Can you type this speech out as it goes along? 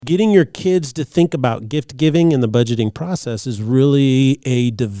getting your kids to think about gift giving and the budgeting process is really a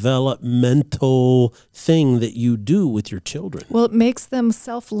developmental thing that you do with your children. Well, it makes them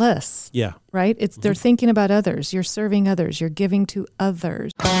selfless. Yeah. Right? They're thinking about others. You're serving others. You're giving to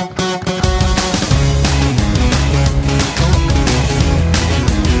others.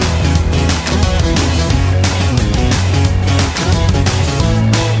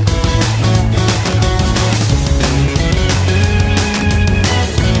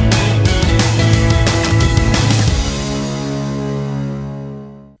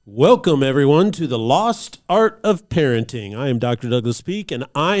 Welcome, everyone, to the Lost Art of Parenting. I am Dr. Douglas Peak, and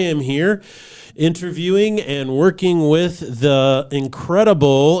I am here interviewing and working with the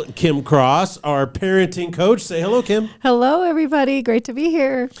incredible Kim Cross, our parenting coach. Say hello, Kim. Hello, everybody. Great to be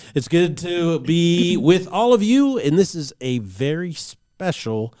here. It's good to be with all of you, and this is a very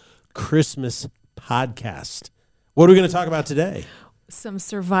special Christmas podcast. What are we going to talk about today? Some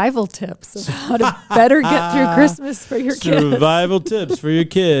survival tips of how to better get through Christmas for your kids. Survival tips for your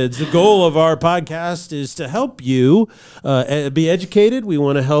kids. The goal of our podcast is to help you be educated. We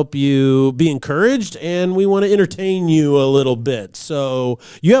want to help you be encouraged, and we want to entertain you a little bit. So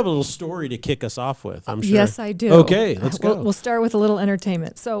you have a little story to kick us off with, I'm sure. Yes, I do. Okay, let's go. We'll start with a little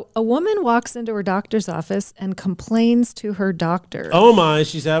entertainment. So a woman walks into her doctor's office and complains to her doctor. Oh my,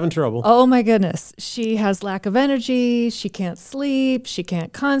 she's having trouble. Oh my goodness. She has lack of energy. She can't sleep. She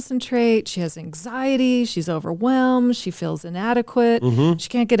can't concentrate. She has anxiety. She's overwhelmed. She feels inadequate. She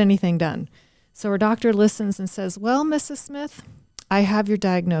can't get anything done. So her doctor listens and says, well, Mrs. Smith, I have your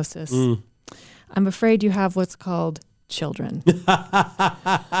diagnosis. I'm afraid you have what's called children.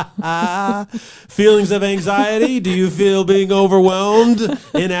 Feelings of anxiety? Do you feel being overwhelmed,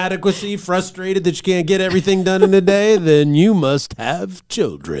 inadequacy, frustrated that you can't get everything done in a day? Then you must have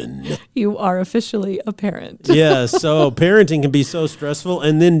children. You are officially a parent. Yes, so parenting can be so stressful.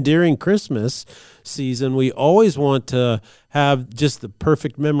 And then during Christmas season, we always want to have just the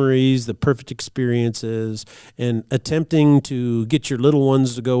perfect memories, the perfect experiences, and attempting to get your little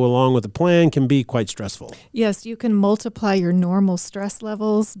ones to go along with the plan can be quite stressful. Yes, you can multiply your normal stress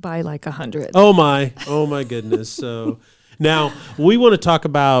levels by like 100. Oh my goodness. So now we want to talk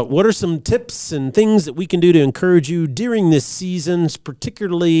about what are some tips and things that we can do to encourage you during this season,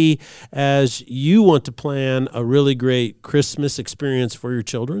 particularly as you want to plan a really great Christmas experience for your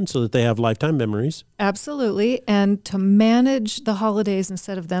children so that they have lifetime memories. Absolutely. And to manage the holidays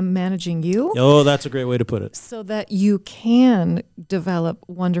instead of them managing you. Oh, that's a great way to put it. So that you can develop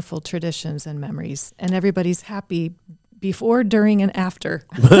wonderful traditions and memories and everybody's happy before, during, and after.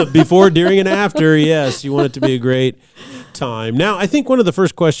 Before, during, and after, yes. You want it to be a great time. Now, I think one of the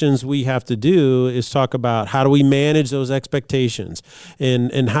first questions we have to do is talk about how do we manage those expectations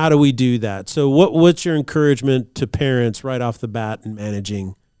and how do we do that? So what's your encouragement to parents right off the bat in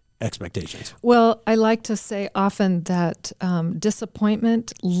managing expectations? Well, I like to say often that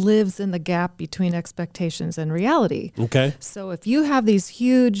disappointment lives in the gap between expectations and reality. Okay. So if you have these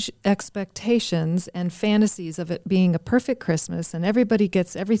huge expectations and fantasies of it being a perfect Christmas and everybody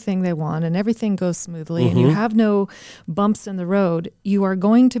gets everything they want and everything goes smoothly and you have no bumps in the road, you are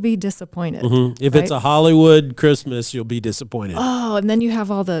going to be disappointed. If right? it's a Hollywood Christmas, you'll be disappointed. Oh, and then you have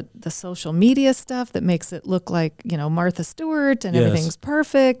all the social media stuff that makes it look like, Martha Stewart and everything's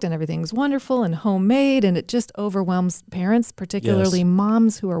perfect and everything's wonderful and homemade, and it just overwhelms parents, particularly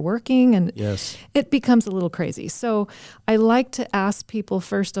moms who are working, and it becomes a little crazy. So I like to ask people,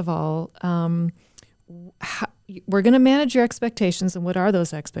 first of all, we're going to manage your expectations, and what are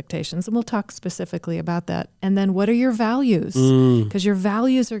those expectations? And we'll talk specifically about that. And then what are your values? Because your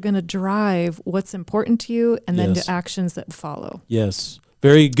values are going to drive what's important to you and then the actions that follow. Yes.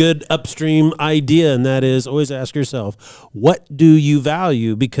 Very good upstream idea, and that is always ask yourself, what do you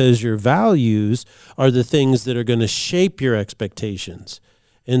value? Because your values are the things that are going to shape your expectations.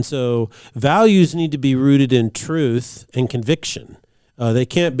 And so values need to be rooted in truth and conviction. They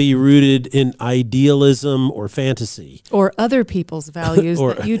can't be rooted in idealism or fantasy. Or other people's values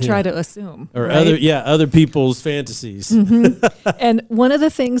that you try to assume. Or right? other people's fantasies. And one of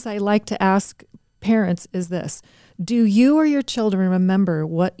the things I like to ask parents is this. Do you or your children remember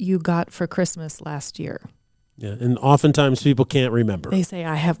what you got for Christmas last year? Yeah, and oftentimes people can't remember. They say,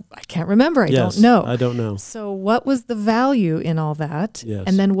 I can't remember. I don't know. I don't know. So what was the value in all that? Yes.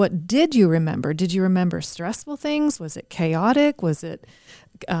 And then what did you remember? Did you remember stressful things? Was it chaotic? Was it,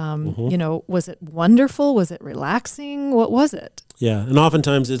 was it wonderful? Was it relaxing? What was it? Yeah, and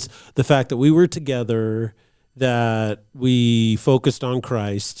oftentimes it's the fact that we were together, that we focused on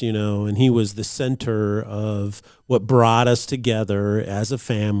Christ, and he was the center of what brought us together as a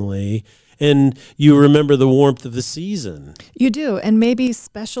family. and you remember the warmth of the season. You do. And maybe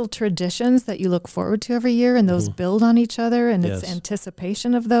special traditions that you look forward to every year, and those build on each other, and it's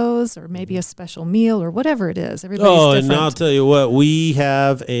anticipation of those, or maybe a special meal or whatever it is. Everybody's different. And I'll tell you what, we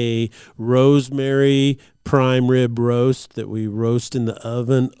have a rosemary prime rib roast that we roast in the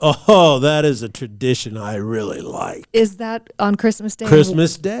oven. Oh, that is a tradition I really like. Is that on Christmas Day?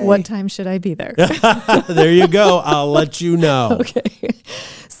 Christmas Day. What time should I be there? There you go. I'll let you know. Okay.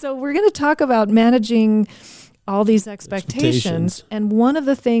 So we're going to talk about managing all these expectations. And one of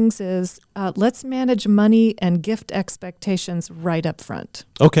the things is let's manage money and gift expectations right up front.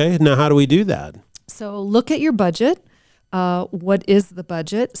 Okay. Now, how do we do that? So look at your budget. What is the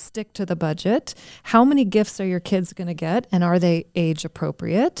budget? Stick to the budget. How many gifts are your kids going to get, and are they age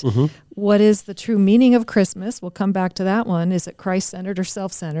appropriate? What is the true meaning of Christmas? We'll come back to that one. Is it Christ-centered or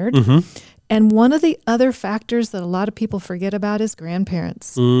self-centered? And one of the other factors that a lot of people forget about is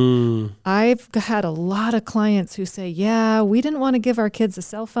grandparents. I've had a lot of clients who say, yeah, we didn't want to give our kids a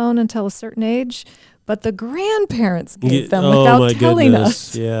cell phone until a certain age, but the grandparents gave them without telling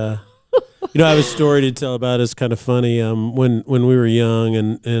us. Yeah. I have a story to tell about it. It's kind of funny. When we were young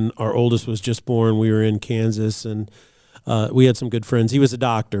and our oldest was just born, we were in Kansas, and we had some good friends. He was a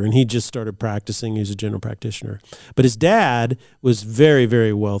doctor, and he just started practicing. He was a general practitioner. But his dad was very,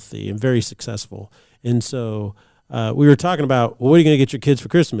 very wealthy and very successful. And so we were talking about, well, what are you going to get your kids for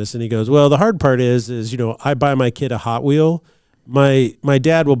Christmas? And he goes, well, the hard part is I buy my kid a Hot Wheel. My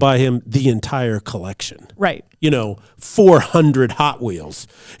dad will buy him the entire collection. Right. 400 Hot Wheels.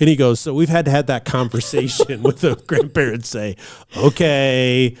 And he goes, so we've had to have that conversation with the grandparents, say,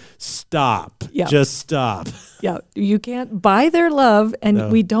 okay, stop. Yeah. Just stop. Yeah. You can't buy their love,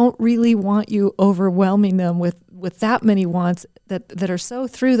 and we don't really want you overwhelming them with that many wants that are so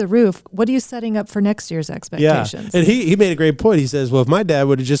through the roof. What are you setting up for next year's expectations? Yeah. And he made a great point. He says, well, if my dad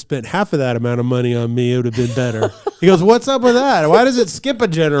would have just spent half of that amount of money on me, it would have been better. He goes, what's up with that? Why does it skip a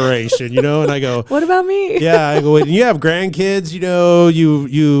generation? And I go, what about me? Yeah, I go, when you have grandkids,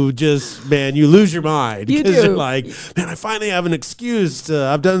 you just, man, you lose your mind. You do. You're like, man, I finally have an excuse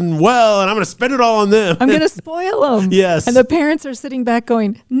I've done well, and I'm going to spend it all on them. I'm going to spoil them. Yes. And the parents are sitting back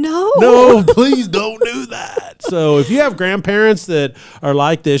going, no, please don't do that. So if you have grandparents that are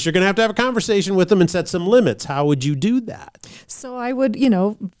like this, you're going to have a conversation with them and set some limits. How would you do that? So I would,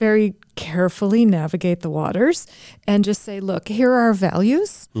 very carefully navigate the waters and just say, look, here are our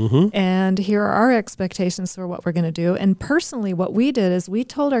values and here are our expectations for what we're going to do. And personally, what we did is we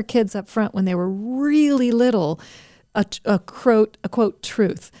told our kids up front when they were really little, a quote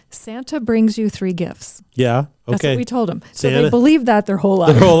truth. Santa brings you 3 gifts. Yeah. Okay. That's what we told them. So Santa, they believed that their whole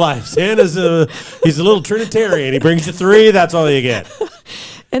life. Their whole life. Santa's he's a little Trinitarian. He brings you 3. That's all you get.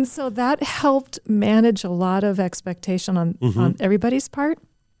 And so that helped manage a lot of expectation on everybody's part.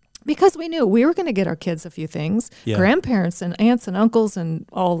 Because we knew we were going to get our kids a few things, grandparents and aunts and uncles and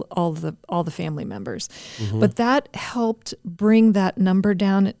all the family members. But that helped bring that number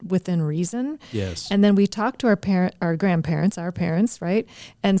down within reason. Yes. And then we talked to our grandparents, our parents, right,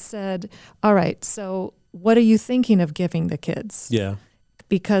 and said, all right, so what are you thinking of giving the kids? Yeah.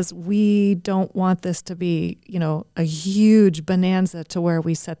 Because we don't want this to be, a huge bonanza to where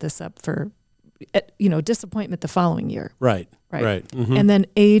we set this up for, disappointment the following year. Right. And then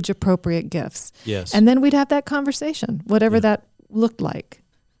age appropriate gifts. Yes. And then we'd have that conversation, whatever that looked like.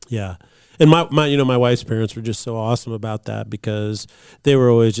 Yeah. And my wife's parents were just so awesome about that, because they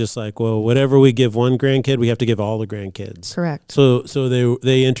were always just like, well, whatever we give one grandkid, we have to give all the grandkids. Correct. So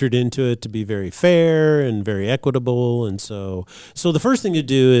they entered into it to be very fair and very equitable. And so the first thing to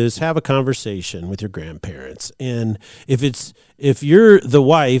do is have a conversation with your grandparents. And if you're the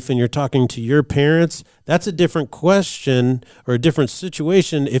wife and you're talking to your parents, that's a different question or a different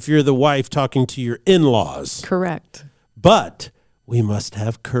situation if you're the wife talking to your in-laws. Correct. But we must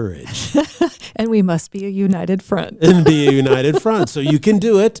have courage. And we must be a united front. And be a united front. So you can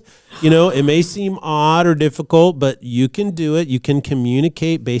do it. It may seem odd or difficult, but you can do it. You can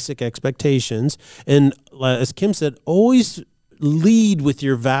communicate basic expectations. And as Kim said, always lead with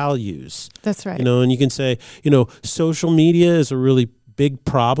your values. That's right. And you can say, social media is a really big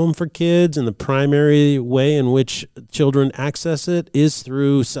problem for kids, and the primary way in which children access it is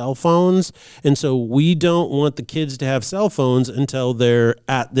through cell phones. And so we don't want the kids to have cell phones until they're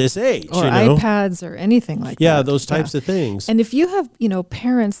at this age. Or iPads or anything like that. Yeah, those types of things. And if you have,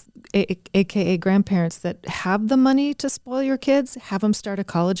 parents AKA grandparents that have the money to spoil your kids, have them start a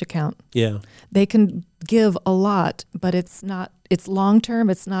college account. Yeah. They can give a lot, but it's long-term.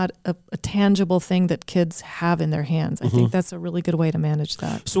 It's not a tangible thing that kids have in their hands. I think that's a really good way to manage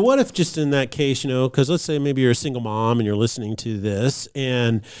that. So what if just in that case, because let's say maybe you're a single mom and you're listening to this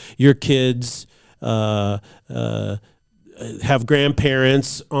and your kids have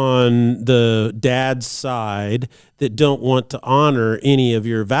grandparents on the dad's side that don't want to honor any of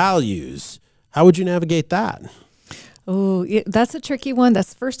your values. How would you navigate that? Oh, that's a tricky one.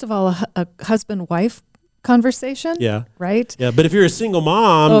 That's first of all a husband-wife conversation. Yeah. Right? Yeah, but if you're a single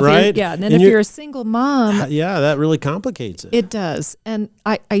mom, right? Yeah, and then if you're a single mom. Yeah, that really complicates it. It does. And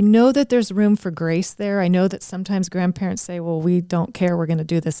I know that there's room for grace there. I know that sometimes grandparents say, well, we don't care. We're going to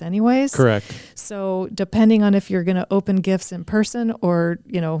do this anyways. Correct. So depending on if you're going to open gifts in person or,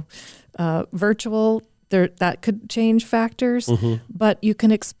 virtual, that could change factors. But you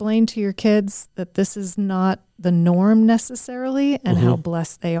can explain to your kids that this is not the norm necessarily and how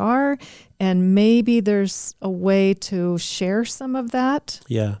blessed they are. And maybe there's a way to share some of that.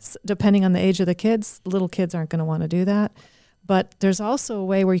 Yeah. Depending on the age of the kids. Little kids aren't going to want to do that. But there's also a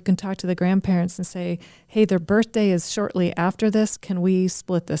way where you can talk to the grandparents and say, hey, their birthday is shortly after this. Can we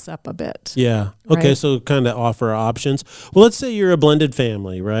split this up a bit? Yeah. Okay. Right? So kind of offer options. Well, let's say you're a blended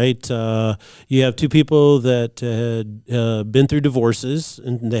family, right? You have two people that had been through divorces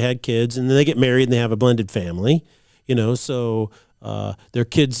and they had kids, and then they get married and they have a blended family, so their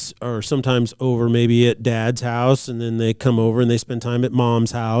kids are sometimes over maybe at dad's house, and then they come over and they spend time at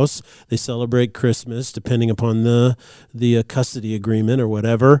mom's house. They celebrate Christmas depending upon the custody agreement or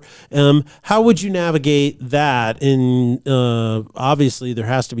whatever. How would you navigate that? Obviously there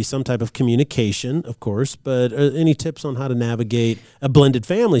has to be some type of communication, of course, but any tips on how to navigate a blended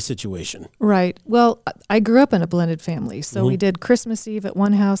family situation? Right. Well, I grew up in a blended family, so we did Christmas Eve at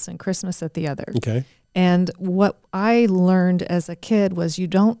one house and Christmas at the other. Okay. And what I learned as a kid was you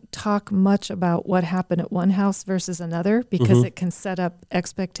don't talk much about what happened at one house versus another because it can set up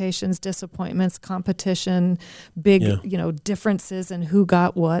expectations, disappointments, competition, big, differences in who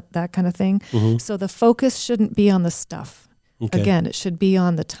got what, that kind of thing. So the focus shouldn't be on the stuff. Okay. Again, it should be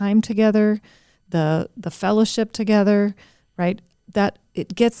on the time together, the fellowship together, right? That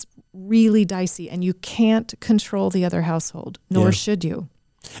it gets really dicey and you can't control the other household, nor should you.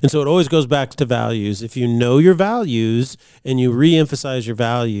 And so it always goes back to values. If you know your values and you reemphasize your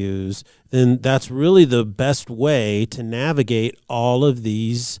values, then that's really the best way to navigate all of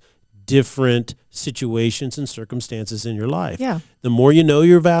these different situations and circumstances in your life. Yeah. The more you know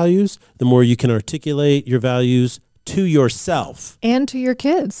your values, the more you can articulate your values to yourself and to your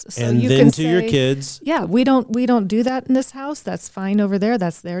kids. So and you then can to say, your kids. Yeah, we don't do that in this house. That's fine over there.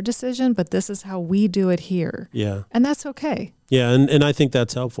 That's their decision, but this is how we do it here. Yeah. And that's okay. Yeah, and I think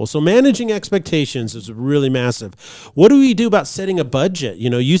that's helpful. So managing expectations is really massive. What do we do about setting a budget?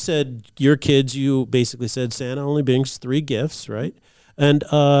 You said your kids, you basically said Santa only brings 3 gifts, right? And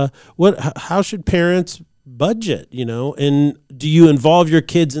how should parents budget, and do you involve your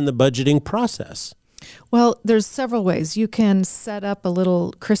kids in the budgeting process? Well, there's several ways. You can set up a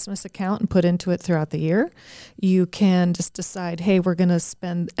little Christmas account and put into it throughout the year. You can just decide, hey, we're going to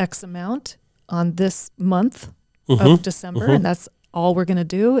spend X amount on this month of December, and that's all we're going to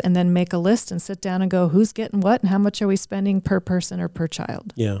do, and then make a list and sit down and go, who's getting what and how much are we spending per person or per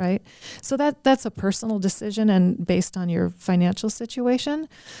child, right? So that's a personal decision and based on your financial situation.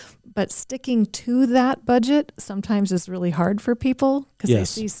 But sticking to that budget sometimes is really hard for people because they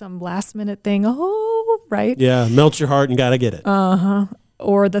see some last minute thing, right? Yeah, melt your heart and got to get it.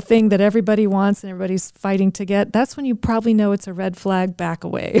 Or the thing that everybody wants and everybody's fighting to get. That's when you probably know it's a red flag, back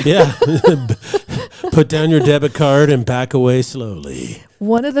away. Yeah. Put down your debit card and back away slowly.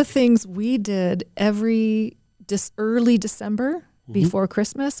 One of the things we did every early December before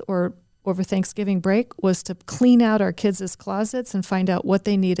Christmas or over Thanksgiving break was to clean out our kids' closets and find out what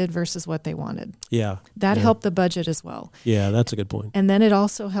they needed versus what they wanted. Yeah. That helped the budget as well. Yeah, that's a good point. And then it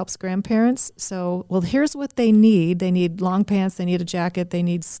also helps grandparents. So, well, here's what they need. They need long pants, they need a jacket, they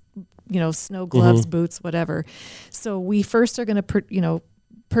need, snow gloves, boots, whatever. So we first are going to,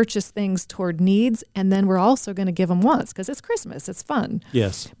 purchase things toward needs, and then we're also going to give them wants because it's Christmas, it's fun.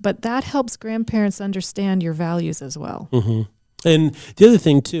 Yes. But that helps grandparents understand your values as well. And the other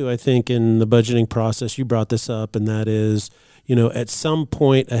thing too, I think in the budgeting process, you brought this up, and that is, at some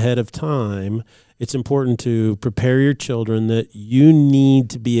point ahead of time, it's important to prepare your children that you need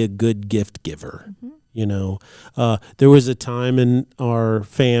to be a good gift giver. There was a time in our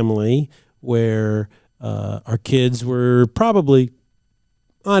family where our kids were probably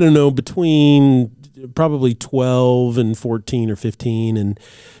I don't know, between probably 12 and 14 or 15. And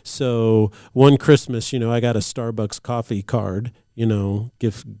so one Christmas, I got a Starbucks coffee card,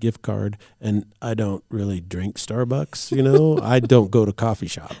 gift card, and I don't really drink Starbucks, I don't go to coffee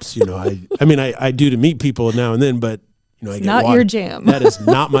shops, I do to meet people now and then, but I get not water. your jam. That is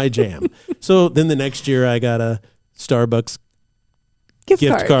not my jam. So then the next year I got a Starbucks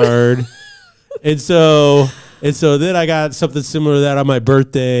gift card. And so then I got something similar to that on my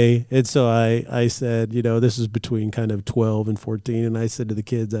birthday. And so I said, this is between kind of 12 and 14. And I said to the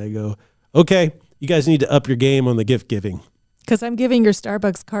kids, I go, okay, you guys need to up your game on the gift giving. Because I'm giving your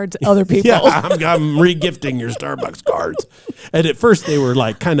Starbucks card to other people. Yeah, I'm re-gifting your Starbucks cards. And at first they were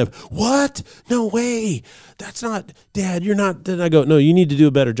like kind of, what? No way. That's not, Dad, you're not. Then I go, no, you need to do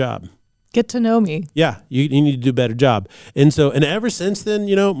a better job. Get to know me. Yeah, you need to do a better job. And ever since then,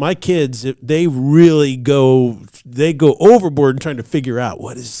 my kids, they really go overboard in trying to figure out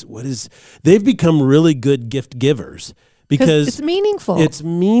what is, they've become really good gift givers. Because it's meaningful. It's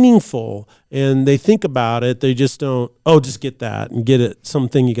meaningful, and they think about it. They just don't, just get that and get it,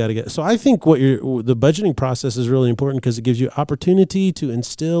 something you got to get. So I think the budgeting process is really important because it gives you opportunity to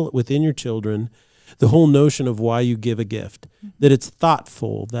instill within your children the whole notion of why you give a gift, that it's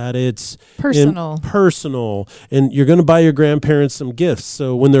thoughtful, that it's personal, and you're going to buy your grandparents some gifts.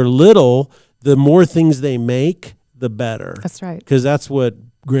 So when they're little, the more things they make, the better. That's right. Because that's what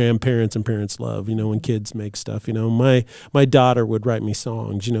grandparents and parents love, when kids make stuff. My daughter would write me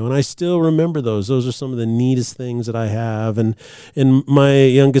songs, and I still remember those. Those are some of the neatest things that I have. And my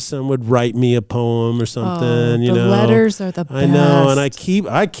youngest son would write me a poem or something. The letters are the best. I know, and I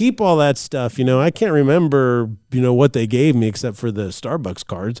keep all that stuff. I can't remember what they gave me except for the Starbucks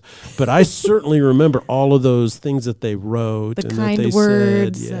cards, but I certainly remember all of those things that they wrote, the and kind that they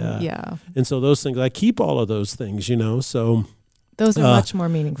words, said. And so those things, I keep all of those things. So. Those are much more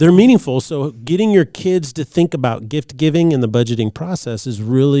meaningful. They're meaningful. So getting your kids to think about gift giving and the budgeting process is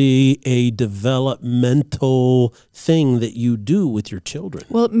really a developmental thing that you do with your children.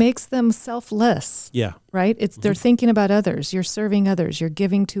 Well, it makes them selfless. Yeah. Right? They're thinking about others. You're serving others. You're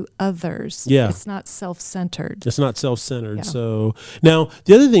giving to others. Yeah. It's not self-centered. It's not self-centered. Yeah. So now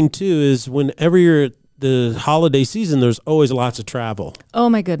the other thing too is whenever you're at the holiday season, there's always lots of travel. Oh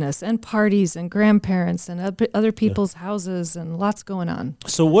my goodness. And parties and grandparents and other people's houses and lots going on.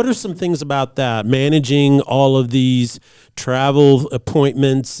 So what are some things about that? Managing all of these travel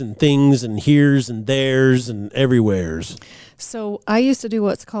appointments and things and here's and there's and everywheres. So I used to do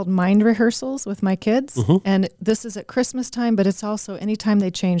what's called mind rehearsals with my kids. And this is at Christmas time, but it's also anytime they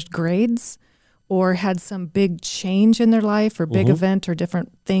changed grades or had some big change in their life or big event or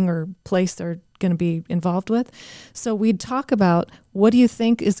different thing or place they're going to be involved with. So we'd talk about, what do you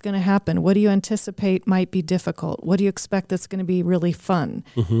think is going to happen? What do you anticipate might be difficult? What do you expect that's going to be really fun?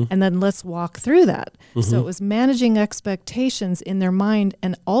 And then let's walk through that. So it was managing expectations in their mind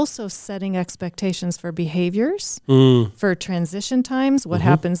and also setting expectations for behaviors, for transition times, what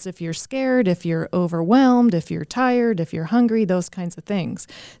happens if you're scared, if you're overwhelmed, if you're tired, if you're hungry, those kinds of things.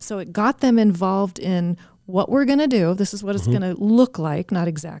 So it got them involved in what we're going to do. This is what it's going to look like, not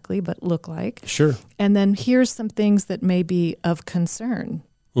exactly, but look like. Sure. And then here's some things that may be of concern.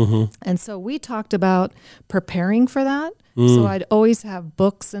 And so we talked about preparing for that. So I'd always have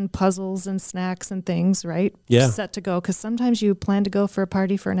books and puzzles and snacks and things, right? Yeah. Set to go. Because sometimes you plan to go for a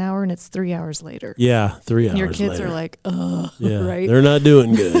party for an hour and it's 3 hours later. Yeah, 3 hours And your kids later. are like, ugh, Yeah, right? they're not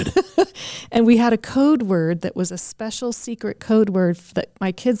doing good. And we had a code word that was a special secret code word that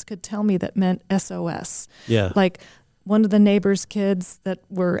my kids could tell me that meant SOS. Yeah. Like one of the neighbors' kids that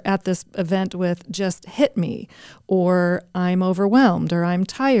were at this event with just hit me, or I'm overwhelmed, or I'm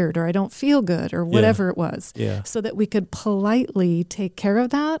tired, or I don't feel good, or whatever it was. Yeah. So that we could politely take care of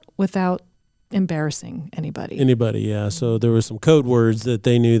that without embarrassing anybody. Yeah. So there were some code words that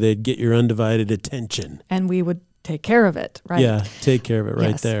they knew they'd get your undivided attention. And we would take care of it, right? Yeah, take care of it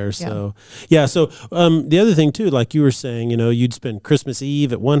right Yes. there. So, the other thing too, like you were saying, you'd spend Christmas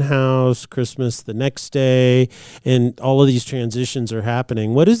Eve at one house, Christmas the next day, and all of these transitions are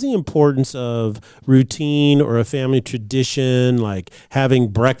happening. What is the importance of routine or a family tradition, like having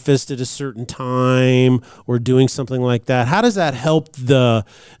breakfast at a certain time or doing something like that? How does that help the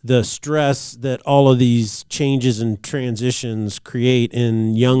stress that all of these changes and transitions create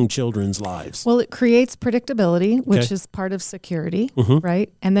in young children's lives? Well, it creates predictability, which Okay. is part of security, right?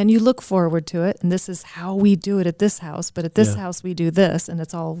 And then you look forward to it, and this is how we do it at this house, but at this house we do this, and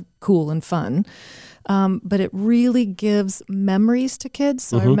it's all cool and fun. But it really gives memories to kids.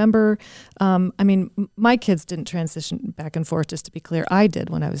 So I remember, my kids didn't transition back and forth, just to be clear. I did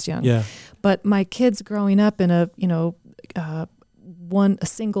when I was young. Yeah. But my kids growing up in a, a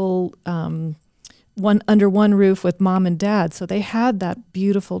single one under one roof with mom and dad. So they had that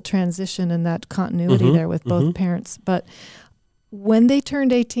beautiful transition and that continuity there with both parents. But when they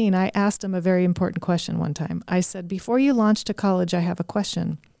turned 18, I asked them a very important question one time. I said, before you launch to college, I have a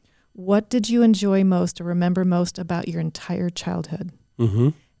question. What did you enjoy most or remember most about your entire childhood?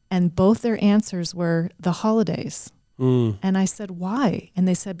 And both their answers were the holidays. And I said, why? And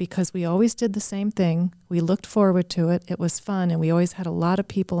they said, because we always did the same thing. We looked forward to it. It was fun. And we always had a lot of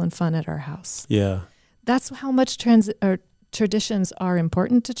people and fun at our house. Yeah. That's how much traditions are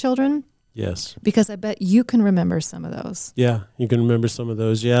important to children. Yes. Because I bet you can remember some of those. Yeah, you can remember some of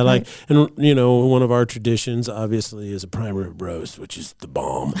those. Yeah, like, and you know, one of our traditions obviously is a prime rib roast, which is the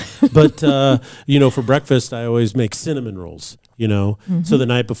bomb. But, you know, for breakfast, I always make cinnamon rolls, you know. So the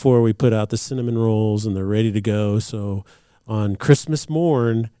night before we put out the cinnamon rolls and they're ready to go. So on Christmas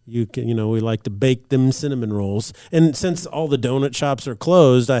morn, we like to bake them cinnamon rolls. And since all the donut shops are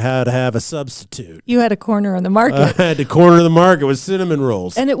closed, I had to have a substitute. You had a corner on the market. I had to corner the market with cinnamon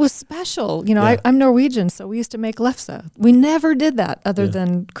rolls. And it was special. You know, I'm Norwegian, so we used to make lefse. We never did that other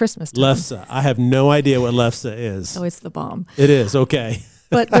than Christmas time. Lefse. I have no idea what lefse is. Oh, it's the bomb. It is, okay.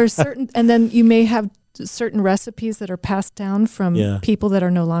 But there's certain, and then you may have certain recipes that are passed down from people that are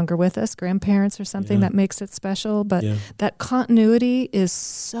no longer with us, grandparents or something that makes it special. But that continuity is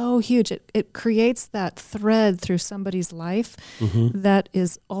so huge. It creates that thread through somebody's life that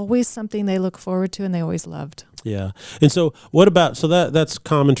is always something they look forward to and they always loved. Yeah. And so what about, that's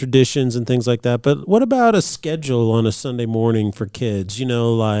common traditions and things like that. But what about a schedule on a Sunday morning for kids? You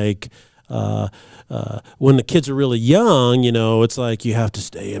know, like, when the kids are really young, you know, it's like you have to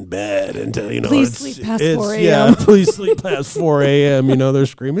stay in bed until, you know, please sleep past 4 a.m. Yeah, please sleep past 4 a.m. You know, they're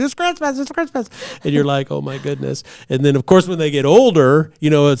screaming, it's Christmas, it's Christmas. And you're like, oh my goodness. And then, of course, when they get older, you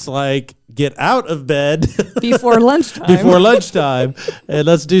know, it's like, get out of bed before lunchtime. And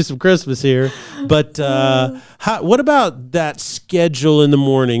let's do some Christmas here. But what about that schedule in the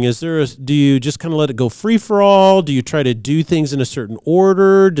morning? Do you just kind of let it go free for all? Do you try to do things in a certain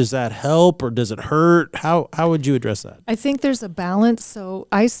order? Does that help or does it hurt? How would you address that? I think there's a balance. So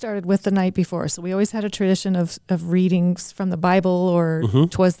I started with the night before. So we always had a tradition of readings from the Bible or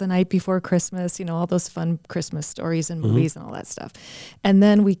 'Twas the Night Before Christmas, you know, all those fun Christmas stories and movies and all that stuff. And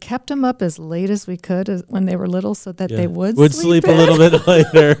then we kept them up as late as we could when they were little so that they would sleep a little bit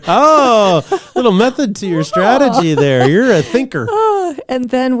later. Oh, little method to your strategy there. You're a thinker.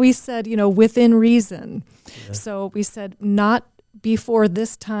 And then we said, you know, within reason. Yeah. So we said not before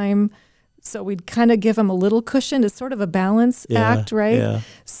this time. So we'd kind of give them a little cushion. It's sort of a balance act, right? Yeah.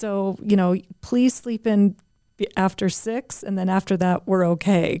 So, you know, please sleep in after 6, and then after that we're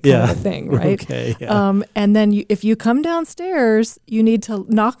okay, kind of a thing, right? Okay. Yeah. And then if you come downstairs, you need to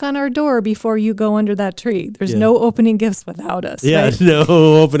knock on our door before you go under that tree. There's no opening gifts without us. Yeah, right? No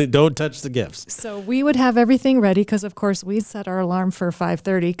opening. Don't touch the gifts. So we would have everything ready because, of course, we'd set our alarm for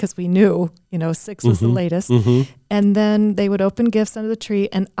 5:30 because we knew, you know, 6 was the latest. And then they would open gifts under the tree.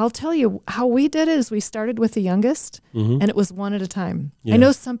 And I'll tell you how we did it is we started with the youngest, and it was one at a time. Yeah. I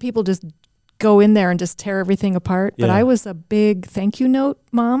know some people just go in there and just tear everything apart. But I was a big thank you note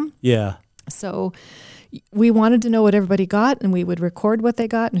mom. Yeah. So we wanted to know what everybody got, and we would record what they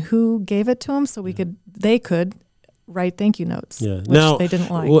got and who gave it to them so they could write thank you notes, which now, they didn't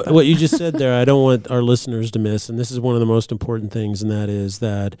like. What you just said there, I don't want our listeners to miss, and this is one of the most important things, and that is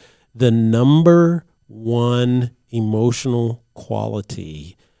that the number one emotional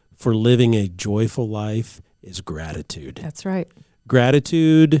quality for living a joyful life is gratitude. That's right.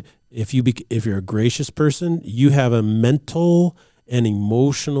 Gratitude. If you're a gracious person, you have a mental and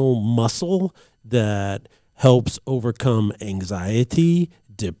emotional muscle that helps overcome anxiety,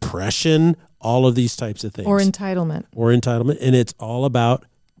 depression, all of these types of things. Or entitlement. And it's all about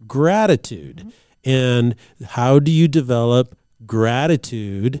gratitude. And how do you develop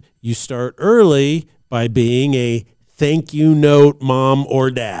gratitude? You start early by being a thank you note mom or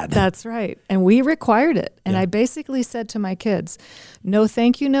dad. That's right. And we required it. And I basically said to my kids, no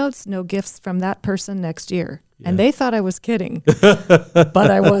thank you notes, no gifts from that person next year. Yeah. And they thought I was kidding, but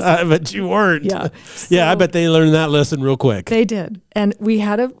I wasn't. I bet you weren't. Yeah. So I bet they learned that lesson real quick. They did. And we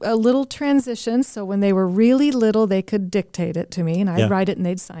had a little transition. So when they were really little, they could dictate it to me and I'd write it and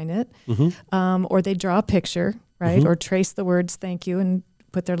they'd sign it. Or they'd draw a picture, right? Or trace the words thank you and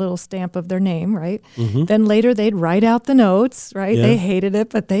put their little stamp of their name, right? Then later they'd write out the notes, right? They hated it,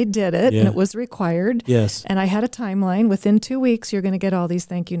 but they did it, and it was required. Yes. And I had a timeline. Within 2 weeks, you're going to get all these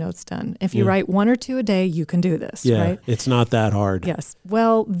thank you notes done. If you write 1 or 2 a day, you can do this, right? It's not that hard. Yes.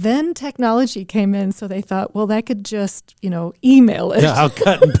 Well, then technology came in, so they thought, well, that could just, email it. Yeah, I'll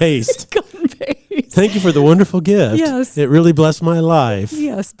cut and paste. Cut and paste. Thank you for the wonderful gift. Yes. It really blessed my life.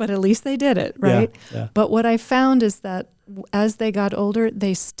 Yes, but at least they did it, right? Yeah. But what I found is that as they got older,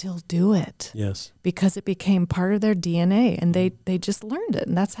 they still do it Yes. because it became part of their DNA and they just learned it.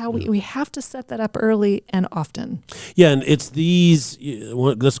 And that's how we have to set that up early and often. Yeah, and it's these,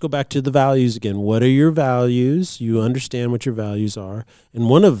 let's go back to the values again. What are your values? You understand what your values are. And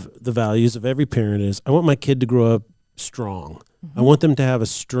one of the values of every parent is, I want my kid to grow up strong. I want them to have a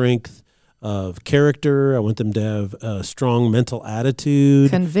strength of character. I want them to have a strong mental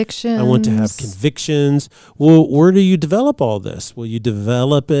attitude. Convictions. I want to have convictions. Well, where do you develop all this? Well, you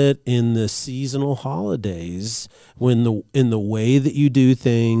develop it in the seasonal holidays, in the way that you do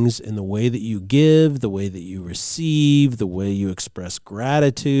things, in the way that you give, the way that you receive, the way you express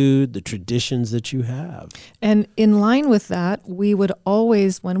gratitude, the traditions that you have. And in line with that, we would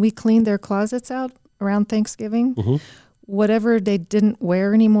always, when we cleaned their closets out around Thanksgiving, whatever they didn't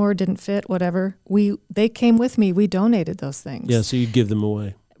wear anymore, didn't fit, whatever, they came with me. We donated those things. Yeah, so you give them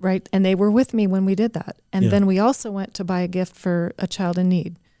away. Right. And they were with me when we did that. And Yeah. then we also went to buy a gift for a child in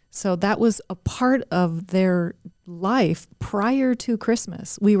need. So that was a part of their life prior to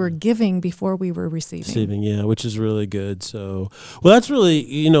Christmas. We were giving before we were receiving. Yeah, which is really good. So, well, that's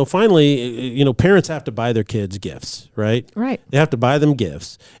really, finally, parents have to buy their kids gifts, right? Right. They have to buy them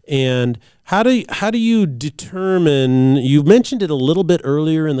gifts. And how do you determine, you mentioned it a little bit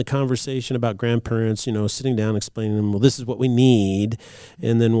earlier in the conversation about grandparents, sitting down, explaining them, well, this is what we need,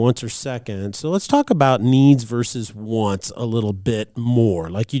 and then wants or second. So let's talk about needs versus wants a little bit more.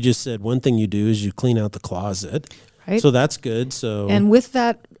 Like you just said, one thing you do is you clean out the closet. Right. So that's good. So And with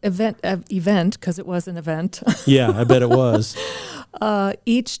that event, because it was an event, yeah, I bet it was.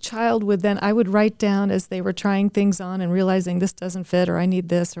 each child would then, I would write down as they were trying things on and realizing this doesn't fit or I need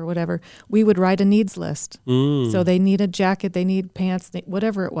this or whatever, we would write a needs list. So they need a jacket, they need pants,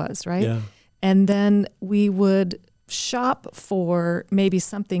 whatever it was, right? Yeah. And then we would shop for maybe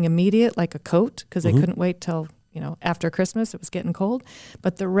something immediate like a coat because they couldn't wait till after Christmas, it was getting cold.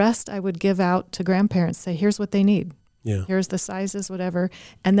 But the rest I would give out to grandparents, say, here's what they need. Yeah. Here's the sizes, whatever.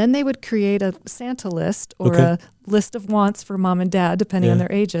 And then they would create a Santa list or a list of wants for mom and dad, depending on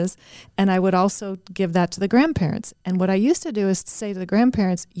their ages. And I would also give that to the grandparents. And what I used to do is say to the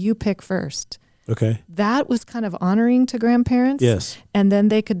grandparents, you pick first. Okay. That was kind of honoring to grandparents. Yes. And then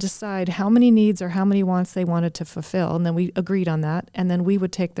they could decide how many needs or how many wants they wanted to fulfill. And then we agreed on that. And then we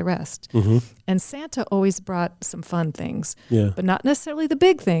would take the rest. And Santa always brought some fun things. Yeah. But not necessarily the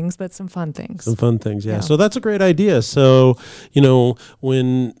big things, but some fun things. Some fun things. Yeah. So that's a great idea. So,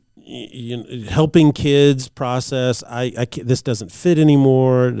 when helping kids process, I can't, this doesn't fit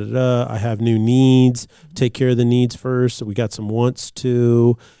anymore. I have new needs. Take care of the needs first. So we got some wants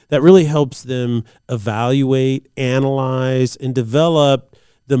too. That really helps them evaluate, analyze, and develop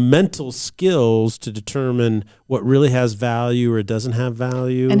the mental skills to determine what really has value or doesn't have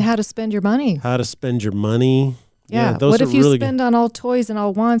value. And how to spend your money. How to spend your money. Yeah. Those What are if you really spend on all toys and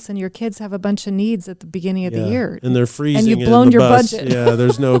all wants and your kids have a bunch of needs at the beginning of the year? And they're freezing. And you've in blown the your bus. budget. Yeah,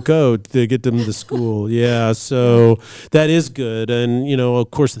 there's no code to get them to school. Yeah, so that is good. And,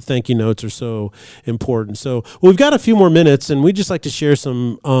 of course, the thank you notes are so important. So we've got a few more minutes, and we'd just like to share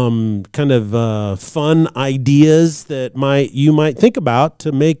some kind of fun ideas that you might think about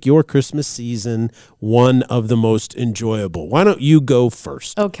to make your Christmas season one of the most enjoyable. Why don't you go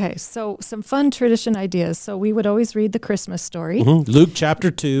first? Okay, so some fun tradition ideas. So we would always read the Christmas story. Luke chapter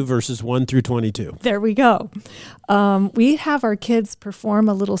 2, verses 1 through 22. There we go. We have our kids perform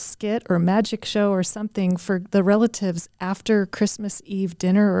a little skit or magic show or something for the relatives after Christmas Eve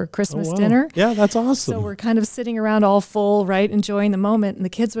dinner or Christmas dinner. Yeah, that's awesome. So we're kind of sitting around all full, right, enjoying the moment. And the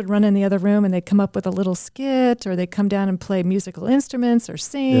kids would run in the other room and they'd come up with a little skit, or they'd come down and play musical instruments or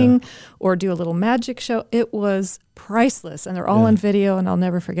sing or do a little magic show. It was priceless, and they're all on video, and I'll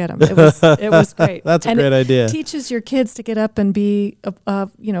never forget them. It was great. That's a great idea. It teaches your kids to get up and be,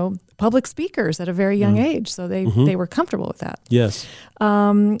 public speakers at a very young age, so they were comfortable with that. Yes.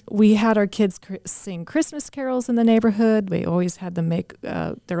 We had our kids sing Christmas carols in the neighborhood. We always had them make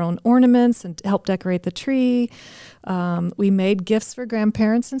their own ornaments and help decorate the tree. We made gifts for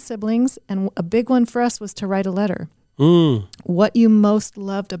grandparents and siblings, and a big one for us was to write a letter. What you most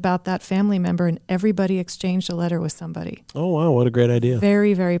loved about that family member, and everybody exchanged a letter with somebody. Oh, wow. What a great idea.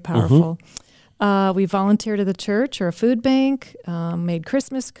 Very, very powerful. We volunteered at the church or a food bank, made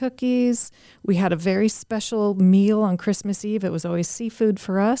Christmas cookies. We had a very special meal on Christmas Eve. It was always seafood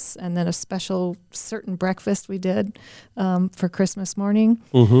for us, and then a special certain breakfast we did for Christmas morning.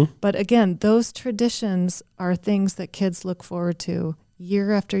 But again, those traditions are things that kids look forward to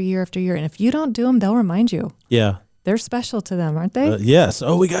year after year after year. And if you don't do them, they'll remind you. Yeah. They're special to them, aren't they? Yes.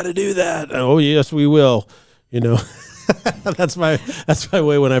 Oh, we got to do that. Oh, yes, we will. That's my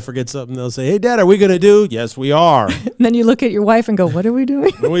way. When I forget something, they'll say, "Hey, Dad, are we going to do?" Yes, we are. And then you look at your wife and go, "What are we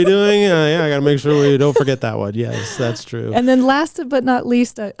doing?" What are we doing? Yeah, I got to make sure we don't forget that one. Yes, that's true. And then last but not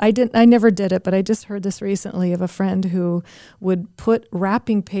least, I never did it, but I just heard this recently of a friend who would put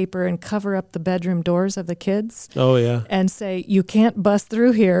wrapping paper and cover up the bedroom doors of the kids. Oh, yeah. And say, "You can't bust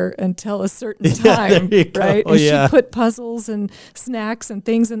through here until a certain time," there you go. right? Oh, and yeah. she put puzzles and snacks and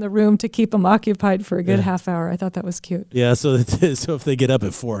things in the room to keep them occupied for a good half hour. I thought that was cute. Yeah, so if they get up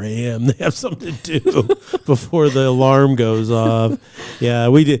at 4 a.m., they have something to do before the alarm goes off. Yeah,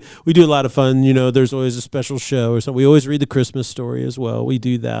 we do a lot of fun. There's always a special show or something. We always read the Christmas story as well. We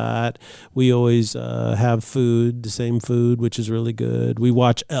do that. We always have food, the same food, which is really good. We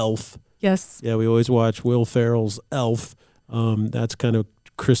watch Elf. Yes. Yeah, we always watch Will Ferrell's Elf. That's kind of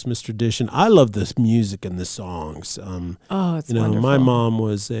Christmas tradition. I love this music and the songs. It's wonderful. My mom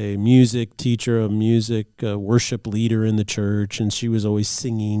was a music teacher, a music worship leader in the church, and she was always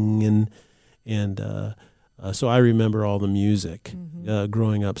singing, and so I remember all the music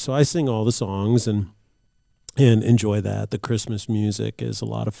growing up. So I sing all the songs and enjoy that. The Christmas music is a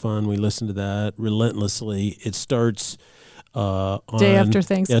lot of fun. We listen to that relentlessly. It starts on day after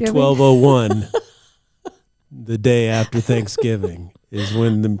Thanksgiving. 12:01. The day after Thanksgiving is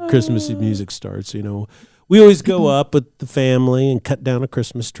when the Christmas music starts. We always go up with the family and cut down a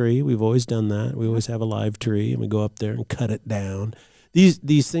Christmas tree. We've always done that. We always have a live tree, and we go up there and cut it down.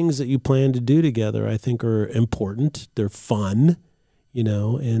 These things that you plan to do together, I think, are important. They're fun,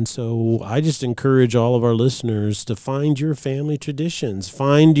 and so I just encourage all of our listeners to find your family traditions,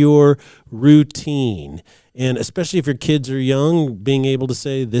 find your routine. And especially if your kids are young, being able to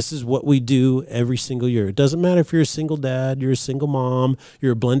say, this is what we do every single year. It doesn't matter if you're a single dad, you're a single mom,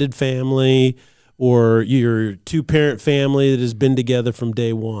 you're a blended family, or you're a two-parent family that has been together from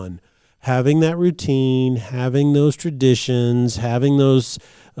day one. Having that routine, having those traditions, having those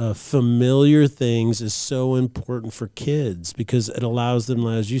familiar things is so important for kids because it allows them,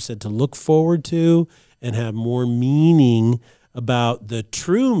 as you said, to look forward to and have more meaning about the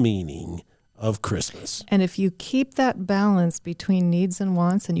true meaning of Christmas. And if you keep that balance between needs and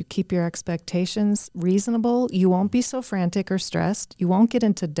wants and you keep your expectations reasonable, you won't be so frantic or stressed. You won't get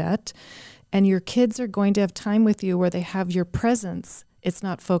into debt. And your kids are going to have time with you where they have your presence. It's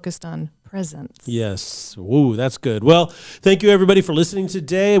not focused on presents. Yes. Ooh, that's good. Well, thank you, everybody, for listening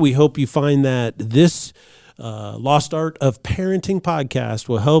today. We hope you find that this Lost Art of Parenting podcast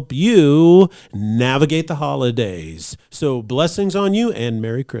will help you navigate the holidays. So blessings on you and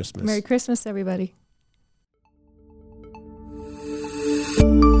Merry Christmas. Merry Christmas, everybody.